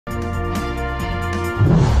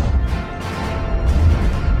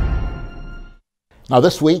Now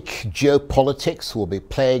this week, geopolitics will be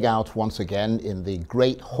playing out once again in the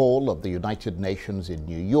Great Hall of the United Nations in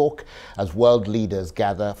New York as world leaders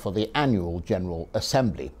gather for the annual General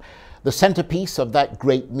Assembly. The centerpiece of that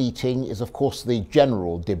great meeting is, of course, the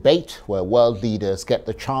general debate, where world leaders get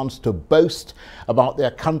the chance to boast about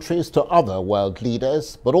their countries to other world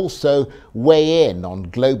leaders, but also weigh in on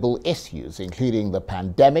global issues, including the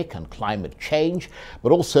pandemic and climate change,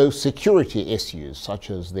 but also security issues such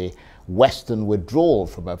as the Western withdrawal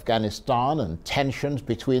from Afghanistan and tensions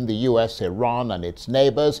between the US, Iran and its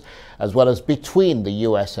neighbors, as well as between the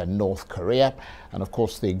US and North Korea, and of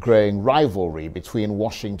course the growing rivalry between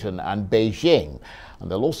Washington and Beijing. And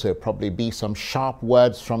there'll also probably be some sharp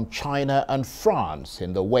words from China and France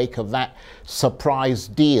in the wake of that surprise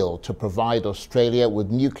deal to provide Australia with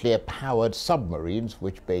nuclear-powered submarines,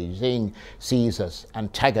 which Beijing sees as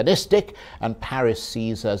antagonistic and Paris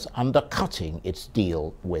sees as undercutting its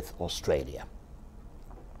deal with Australia.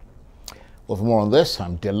 Well, for more on this,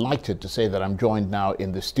 I'm delighted to say that I'm joined now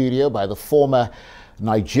in the studio by the former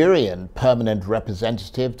Nigerian permanent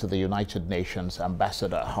representative to the United Nations,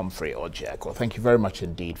 Ambassador Humphrey Orjiakor. Thank you very much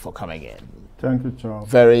indeed for coming in. Thank you, Charles.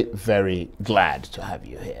 Very, very glad to have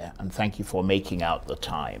you here, and thank you for making out the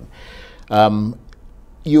time.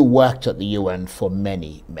 You worked at the UN for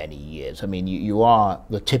many, many years. I mean, you are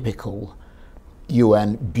the typical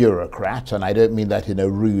UN bureaucrat, and I don't mean that in a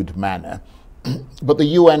rude manner. But the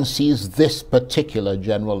UN sees this particular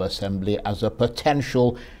General Assembly as a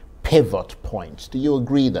potential pivot point. Do you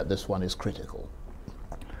agree that this one is critical?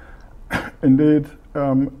 Indeed,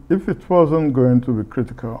 if it wasn't going to be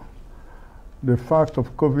critical, the fact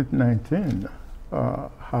of COVID-19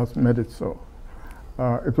 has made it so.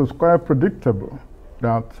 It was quite predictable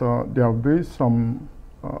that there will be some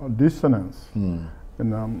dissonance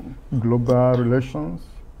in global relations,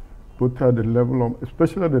 both at the level of,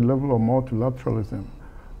 especially at the level of multilateralism,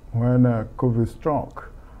 when COVID struck.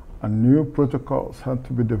 And new protocols had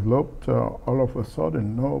to be developed all of a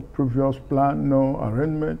sudden. No previous plan, no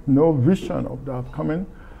arrangement, no vision of that coming.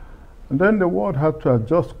 And then the world had to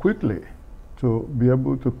adjust quickly to be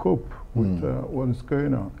able to cope with what is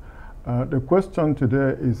going on. The question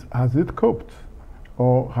today is, has it coped?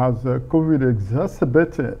 Or has COVID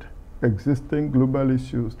exacerbated existing global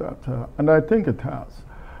issues? And I think it has.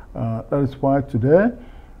 That is why today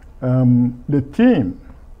the theme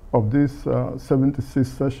of this 76th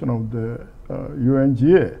session of the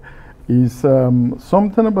UNGA is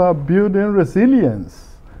something about building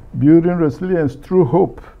resilience through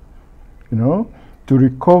hope, you know, to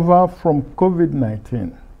recover from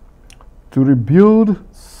COVID-19, to rebuild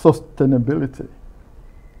sustainability,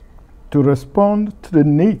 to respond to the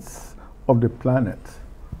needs of the planet,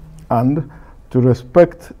 and to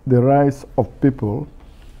respect the rights of people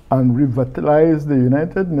and revitalize the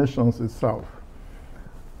United Nations itself.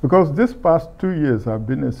 Because these past 2 years have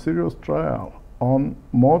been a serious trial on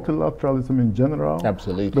multilateralism in general,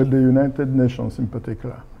 absolutely, but the United Nations in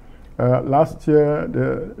particular. Last year,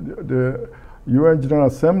 the UN General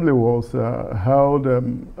Assembly was held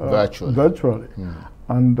virtually.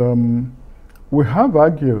 And we have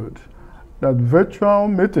argued that virtual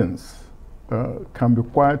meetings can be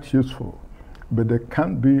quite useful, but they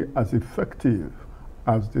can't be as effective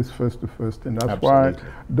as this face-to-face thing. That's absolutely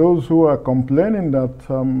why those who are complaining that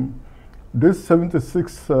this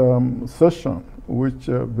 76th session, which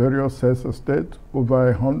various heads of state, over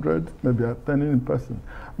 100, maybe attending in person,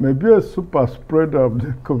 may be a super spreader of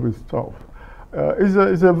the COVID stuff,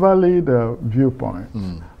 is a valid viewpoint.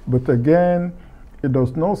 But again, it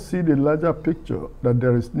does not see the larger picture that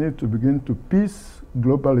there is need to begin to piece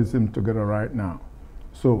globalism together right now.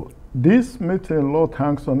 So this meeting, a lot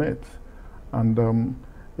hangs on it. And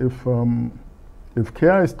if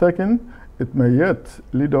care is taken, it may yet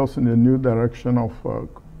lead us in a new direction of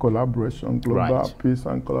collaboration, global peace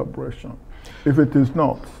and collaboration. If it is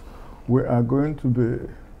not, we are going to be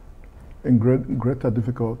in greater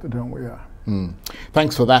difficulty than we are.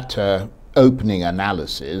 Thanks for that opening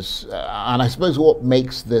analysis. And I suppose what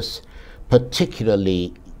makes this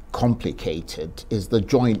particularly complicated is the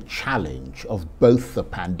joint challenge of both the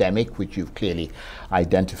pandemic, which you've clearly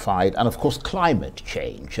identified, and of course climate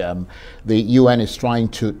change. The UN is trying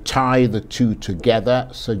to tie the two together,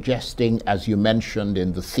 suggesting, as you mentioned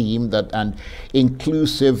in the theme, that an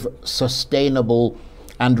inclusive, sustainable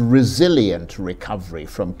and resilient recovery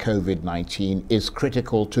from COVID-19 is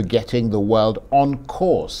critical to getting the world on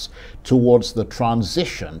course towards the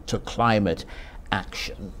transition to climate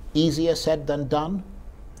action. Easier said than done?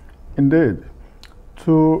 Indeed,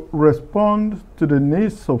 to respond to the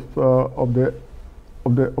needs of the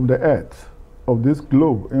earth, of this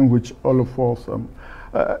globe in which all of us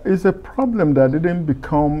is a problem that didn't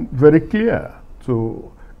become very clear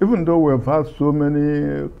to, even though we've had so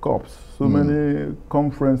many COPs, so many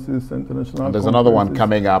conferences, international and there's another one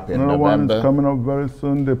coming up in November. Another one is coming up very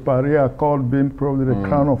soon, the Paris Accord being probably the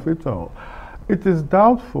crown of it all. It is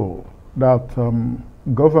doubtful that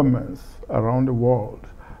governments around the world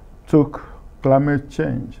took climate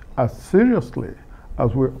change as seriously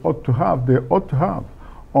as we ought to have, they ought to have,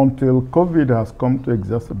 until COVID has come to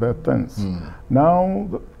exacerbate things. Now,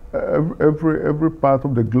 every part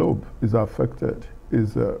of the globe is affected.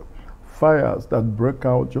 Is fires that break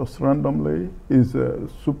out just randomly, is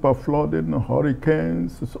super flooding,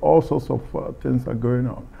 hurricanes, it's all sorts of things are going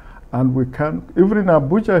on. And we can't, even in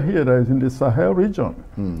Abuja here, that is in the Sahel region,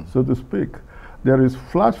 so to speak, there is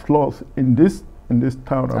flash floods in this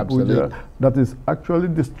town, Abuja, that is actually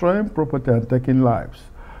destroying property and taking lives.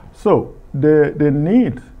 So the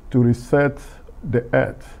need to reset the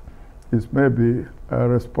earth is maybe a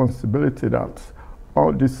responsibility that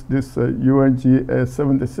all this UNGA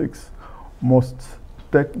 76 must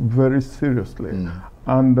take very seriously.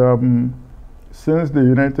 And since the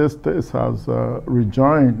United States has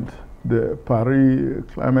rejoined the Paris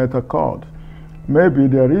Climate Accord, maybe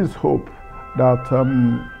there is hope that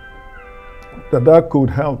that could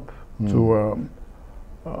help to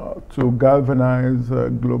galvanize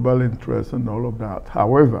global interest and all of that.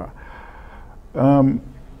 However, the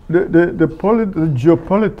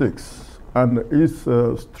geopolitics and its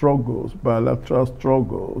struggles, bilateral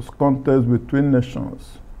struggles, contests between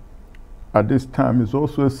nations at this time is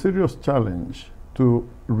also a serious challenge to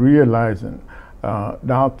realizing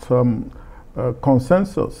that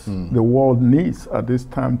consensus the world needs at this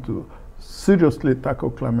time to seriously tackle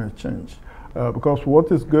climate change. Because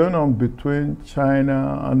what is going on between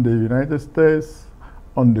China and the United States,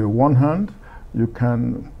 on the one hand, you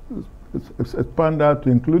can expand that to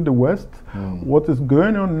include the West. What is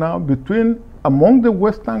going on now among the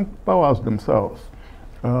Western powers themselves,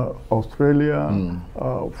 Australia,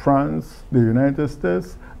 France, the United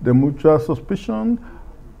States, the mutual suspicion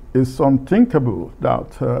is unthinkable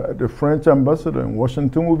that the French ambassador in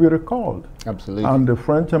Washington will be recalled. Absolutely. And the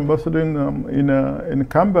French ambassador in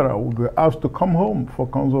Canberra will be asked to come home for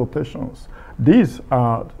consultations. These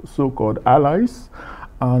are so-called allies,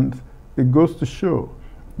 and it goes to show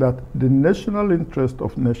that the national interest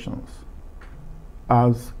of nations,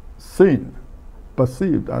 as seen,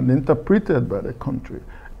 perceived, and interpreted by the country,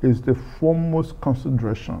 is the foremost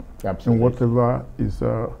consideration in whatever is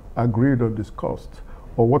agreed or discussed,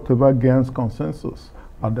 or whatever gains consensus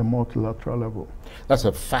at the multilateral level. That's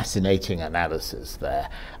a fascinating analysis there.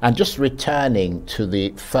 And just returning to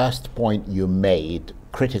the first point you made,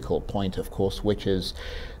 critical point, of course, which is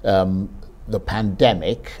the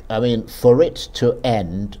pandemic. I mean, for it to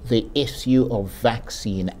end, the issue of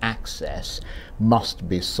vaccine access must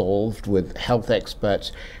be solved, with health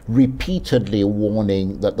experts repeatedly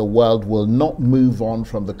warning that the world will not move on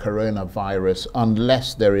from the coronavirus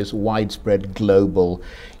unless there is widespread global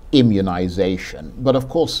immunization. But of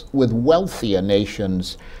course, with wealthier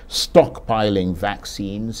nations stockpiling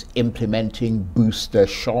vaccines, implementing booster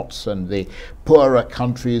shots, and the poorer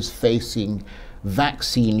countries facing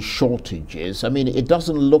vaccine shortages, I mean, it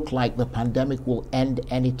doesn't look like the pandemic will end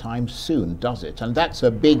anytime soon, does it? And that's a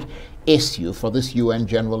big issue for this UN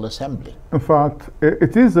General Assembly. In fact,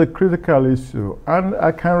 it is a critical issue. And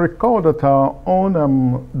I can recall that our own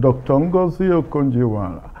Dr. Ngozi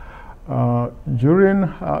Okonjo-Iweala, during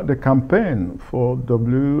the campaign for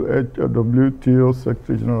WTO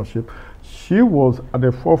Secretary Generalship, she was at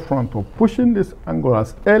the forefront of pushing this angle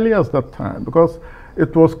as early as that time, because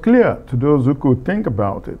it was clear to those who could think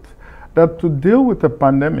about it that to deal with a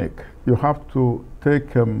pandemic, you have to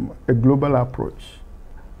take a global approach.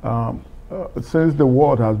 Since the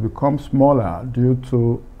world has become smaller due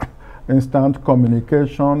to instant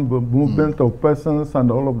communication, the movement of persons and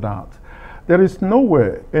all of that, there is no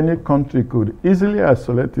way any country could easily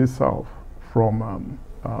isolate itself from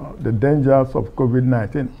the dangers of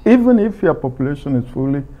COVID-19, even if your population is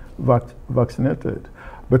fully vaccinated.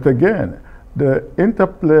 But again, the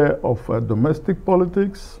interplay of domestic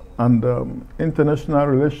politics and international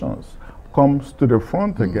relations comes to the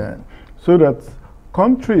front again, so that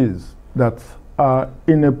countries that are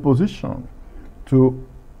in a position to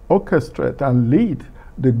orchestrate and lead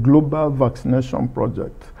the global vaccination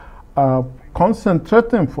project are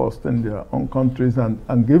concentrating first in their own countries and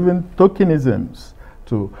giving tokenisms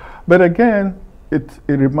to. But again, it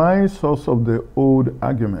reminds us of the old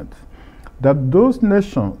argument that those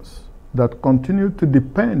nations that continue to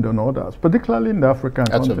depend on others, particularly in the African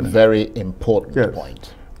continent. That's a very important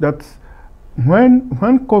point. That when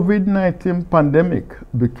COVID-19 pandemic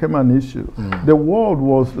became an issue, the world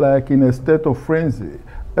was like in a state of frenzy.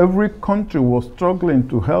 Every country was struggling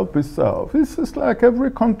to help itself. It's just like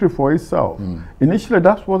every country for itself. Initially,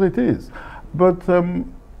 that's what it is. But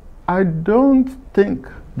I don't think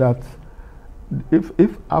that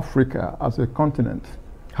if Africa as a continent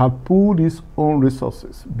had pooled its own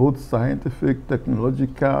resources, both scientific,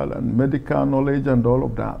 technological, and medical knowledge and all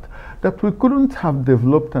of that, that we couldn't have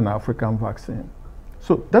developed an African vaccine.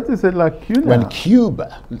 So that is a lacuna. When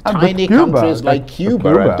Cuba, tiny countries like Cuba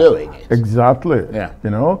are doing it. Exactly. Yeah.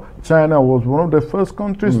 You know, China was one of the first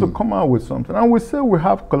countries to come out with something. And we say we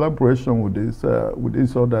have collaboration with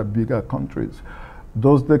these other bigger countries.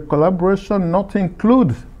 Does the collaboration not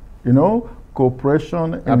include, you know,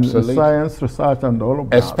 cooperation in science, research, and all of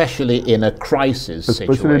that? Especially in a crisis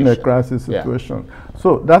situation. Especially in a crisis situation. Yeah.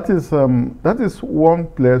 So that is one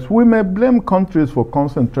place. We may blame countries for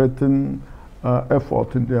concentrating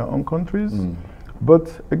effort in their own countries,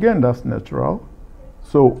 but again, that's natural.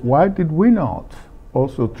 So why did we not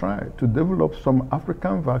also try to develop some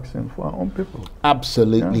African vaccine for our own people?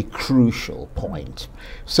 Absolutely crucial point.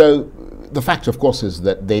 So the fact, of course, is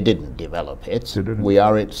that they didn't develop it. We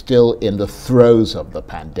are still in the throes of the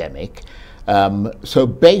pandemic. So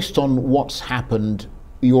based on what's happened,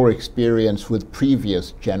 your experience with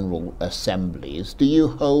previous General Assemblies, do you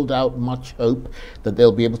hold out much hope that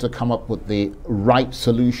they'll be able to come up with the right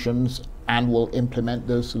solutions and will implement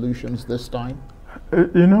those solutions this time?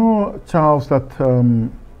 You know, Charles, that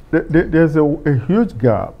there's a huge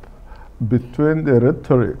gap between the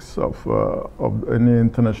rhetorics of any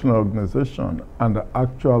international organization and the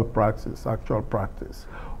actual practice.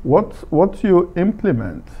 What you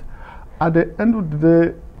implement, at the end of the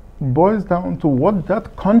day, boils down to what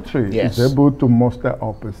that country is able to muster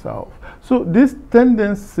up itself. So this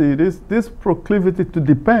tendency, this proclivity to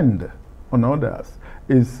depend on others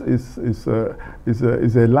is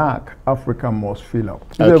a lack Africa must fill up.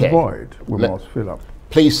 It's a void we must fill up.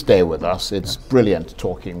 Please stay with us. It's brilliant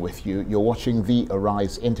talking with you. You're watching the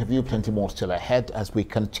Arise interview. Plenty more still ahead as we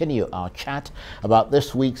continue our chat about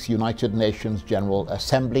this week's United Nations General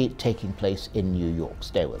Assembly taking place in New York.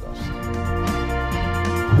 Stay with us.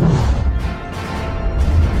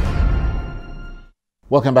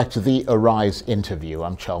 Welcome back to the Arise interview.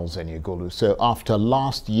 I'm Charles Aniagolu. So after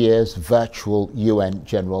last year's virtual UN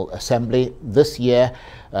General Assembly, this year,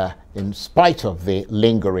 in spite of the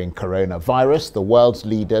lingering coronavirus, the world's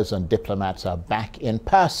leaders and diplomats are back in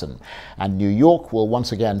person. And New York will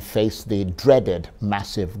once again face the dreaded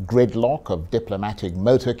massive gridlock of diplomatic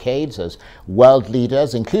motorcades as world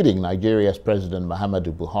leaders, including Nigeria's President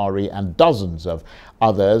Muhammadu Buhari and dozens of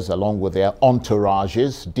others, along with their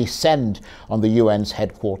entourages, descend on the UN's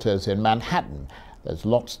headquarters in Manhattan. There's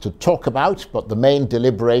lots to talk about, but the main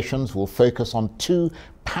deliberations will focus on two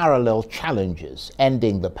parallel challenges: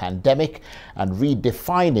 ending the pandemic and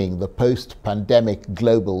redefining the post-pandemic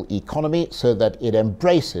global economy so that it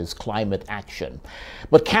embraces climate action.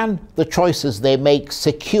 But can the choices they make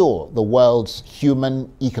secure the world's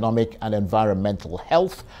human, economic, and environmental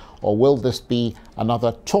health? Or will this be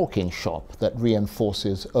another talking shop that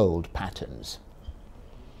reinforces old patterns?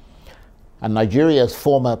 And Nigeria's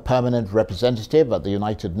former permanent representative at the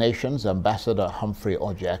United Nations, Ambassador Humphrey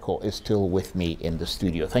Orjiakor, is still with me in the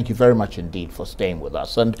studio. Thank you very much indeed for staying with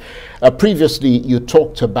us. And previously you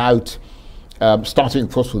talked about, starting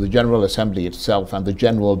of course with the General Assembly itself and the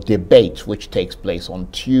general debate which takes place on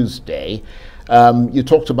Tuesday. You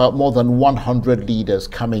talked about more than 100 leaders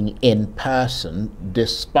coming in person,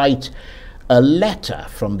 despite a letter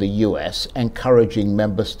from the US encouraging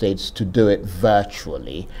member states to do it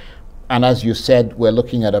virtually. And as you said, we're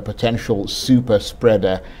looking at a potential super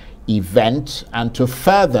spreader event. And to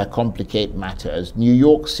further complicate matters, New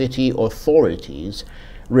York City authorities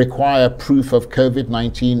require proof of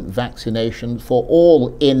COVID-19 vaccination for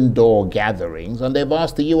all indoor gatherings. And they've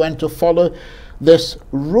asked the UN to follow this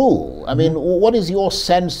rule. I mean, what is your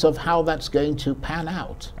sense of how that's going to pan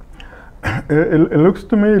out? It looks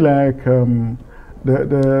to me like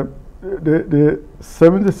the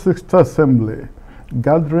 76th Assembly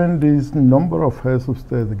gathering this number of heads of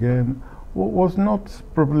state again was not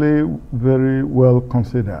probably very well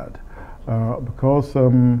considered because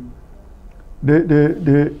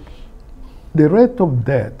the rate of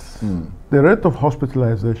deaths, the rate of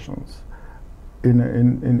hospitalizations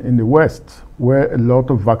in the West, where a lot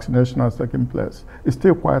of vaccination has taken place, is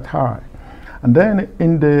still quite high. And then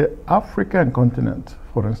in the African continent,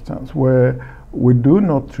 for instance, where we do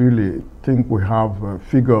not really think we have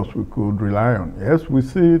figures we could rely on. Yes, we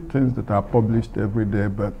see things that are published every day,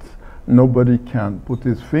 but nobody can put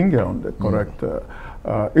his finger on the correct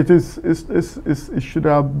It should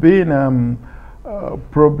have been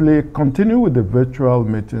probably continue with the virtual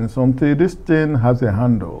meetings until this thing has a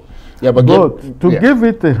handle. Yeah, but to give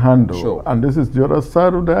it a handle, sure. and this is the other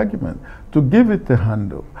side of the argument, to give it a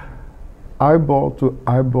handle, eyeball to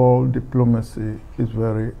eyeball diplomacy is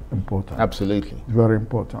very important. Absolutely. Very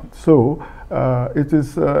important. So it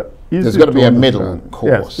is easy. There's got to be a middle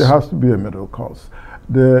course. Yes, there has to be a middle course.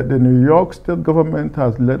 The New York State government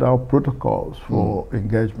has laid out protocols for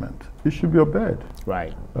engagement. It should be obeyed.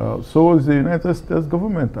 Right. So is the United States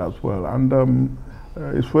government as well. And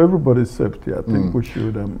it's for everybody's safety. I think we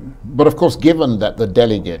should. But of course, given that the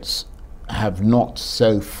delegates have not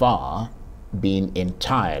so far been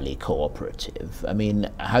entirely cooperative, I mean,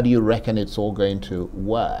 how do you reckon it's all going to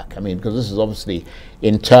work? I mean, because this is obviously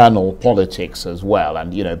internal politics as well,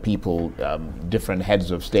 and you know, people, different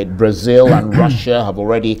heads of state, Brazil and Russia have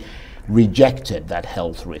already rejected that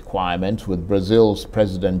health requirement, with Brazil's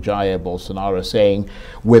President Jair Bolsonaro saying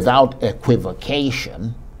without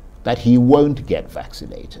equivocation that he won't get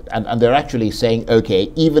vaccinated. And they're actually saying,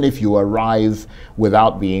 okay, even if you arrive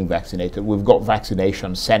without being vaccinated, we've got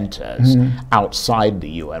vaccination centers outside the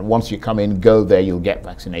UN. Once you come in, go there, you'll get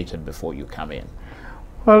vaccinated before you come in.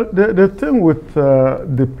 Well, the thing with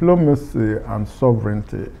diplomacy and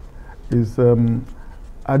sovereignty is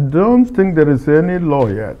I don't think there is any law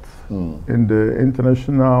yet in the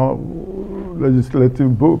international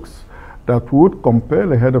legislative books that would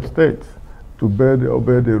compel a head of state to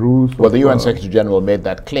obey the rules. Well, the UN Secretary General made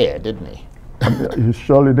that clear, didn't he? He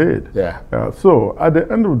surely did. Yeah. So at the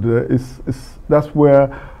end of the day, that's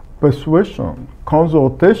where persuasion,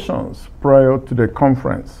 consultations prior to the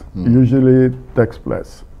conference usually takes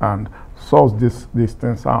place and sorts these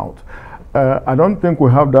things out. I don't think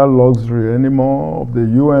we have that luxury anymore of the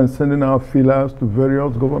UN sending out feelers to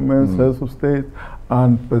various governments, heads of state,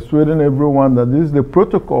 and persuading everyone that this is the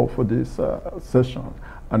protocol for this session,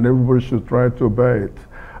 and everybody should try to obey it.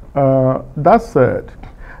 That said,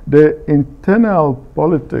 the internal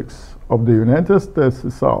politics of the United States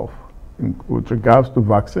itself, with regards to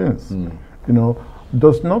vaccines, you know,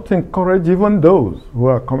 does not encourage even those who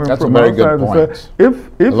are coming from outside. That's a very good point. If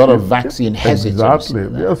a lot of vaccine hesitancy. Exactly.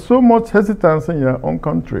 There's so much hesitance in your own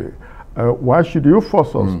country. Why should you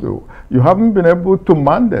force us to? You haven't been able to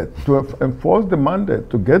mandate, to enforce the mandate,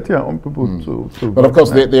 to get your own people to But of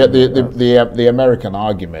course, the American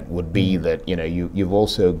argument would be that, you know, you've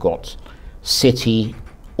also got city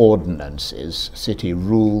ordinances, city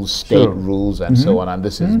rules, state rules, and so on, and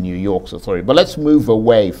this is New York's authority. But let's move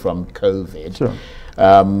away from COVID. Sure.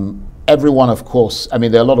 Everyone, of course, I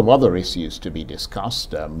mean, there are a lot of other issues to be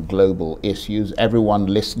discussed, global issues. Everyone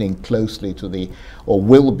listening closely to or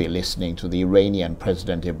will be listening to the Iranian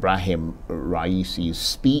President Ibrahim Raisi's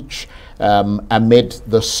speech amid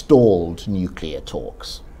the stalled nuclear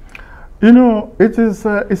talks. You know, it's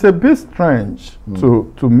a bit strange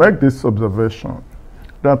to make this observation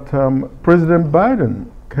that President Biden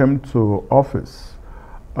came to office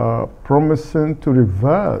promising to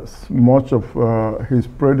reverse much of his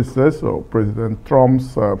predecessor, President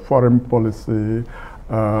Trump's foreign policy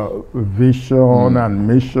vision and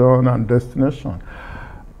mission and destination.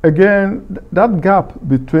 Again, that gap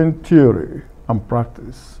between theory and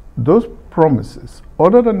practice, those promises,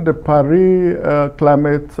 other than the Paris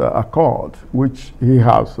Climate Accord, which he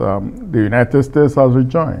has, the United States has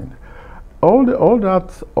rejoined, all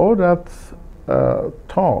that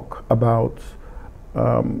talk about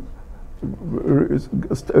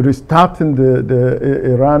restarting the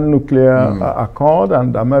Iran nuclear accord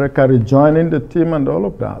and America rejoining the team and all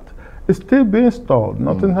of that is still being stalled.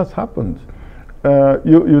 Nothing has happened.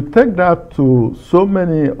 You take that to so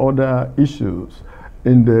many other issues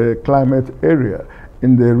in the climate area,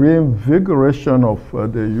 in the reinvigoration of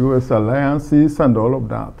the U.S. alliances and all of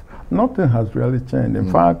that. Nothing has really changed. In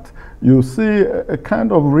fact, you see a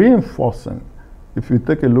kind of reinforcing. If you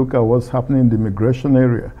take a look at what's happening in the immigration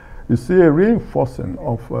area, you see a reinforcing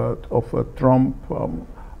of Trump era,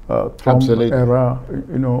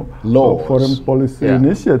 you know, foreign policy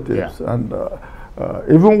initiatives, and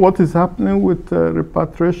even what is happening with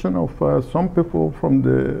repatriation of some people from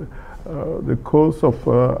the coast of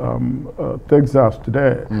Texas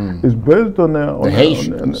today is based on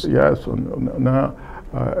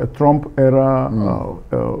a Trump era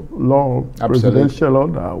law, presidential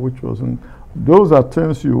order, which wasn't. Those are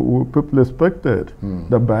things people expected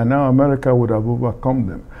that by now America would have overcome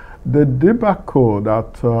them. The debacle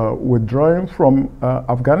that withdrawing from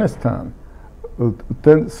Afghanistan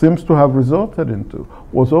seems to have resulted into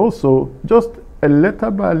was also just a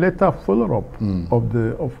letter by letter follow-up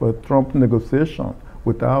of a Trump negotiation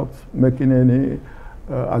without making any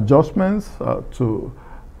adjustments to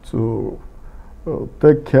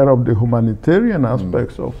take care of the humanitarian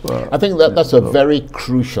aspects of. I think that's a very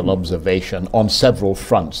crucial observation on several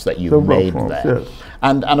fronts that you've made there. Yes.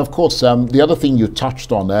 And of course, the other thing you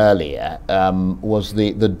touched on earlier was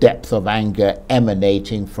the depth of anger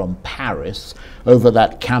emanating from Paris over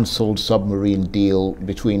that cancelled submarine deal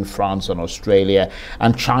between France and Australia,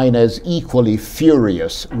 and China's equally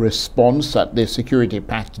furious response at the Security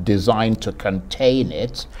Pact designed to contain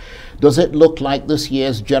it. Does it look like this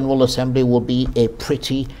year's General Assembly will be a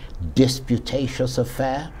pretty disputatious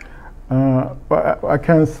affair? But I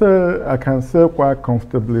can say quite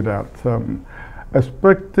comfortably that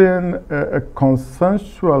expecting a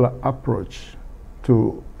consensual approach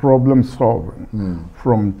to problem solving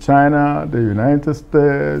from China, the United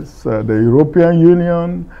States, the European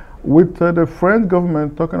Union, with the French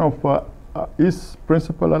government talking of its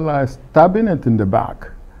principal ally stabbing it in the back,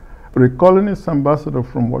 recalling its ambassador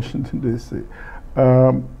from Washington, D.C.,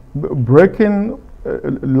 breaking a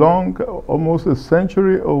long, almost a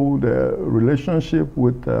century-old relationship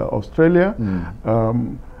with Australia,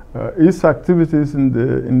 its activities in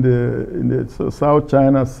the South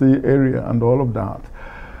China Sea area and all of that.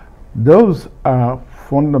 Those are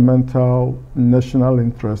fundamental national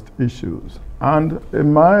interest issues. And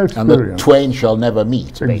in my experience... And the twain shall never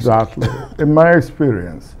meet, exactly. In my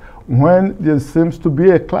experience, when there seems to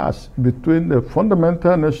be a clash between the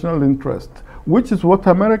fundamental national interest, which is what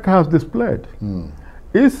America has displayed,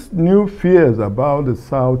 its new fears about the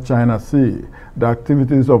South China Sea, the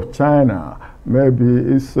activities of China, maybe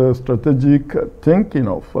its strategic thinking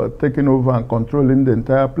of taking over and controlling the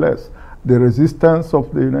entire place, the resistance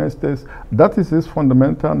of the United States, that is its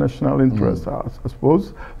fundamental national interest, I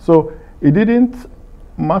suppose. So it didn't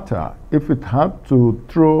matter if it had to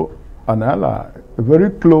throw an ally, a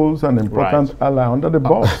very close and important ally, under the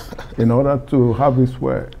bus in order to have its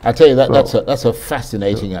way. I tell you, that's a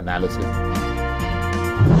fascinating analysis.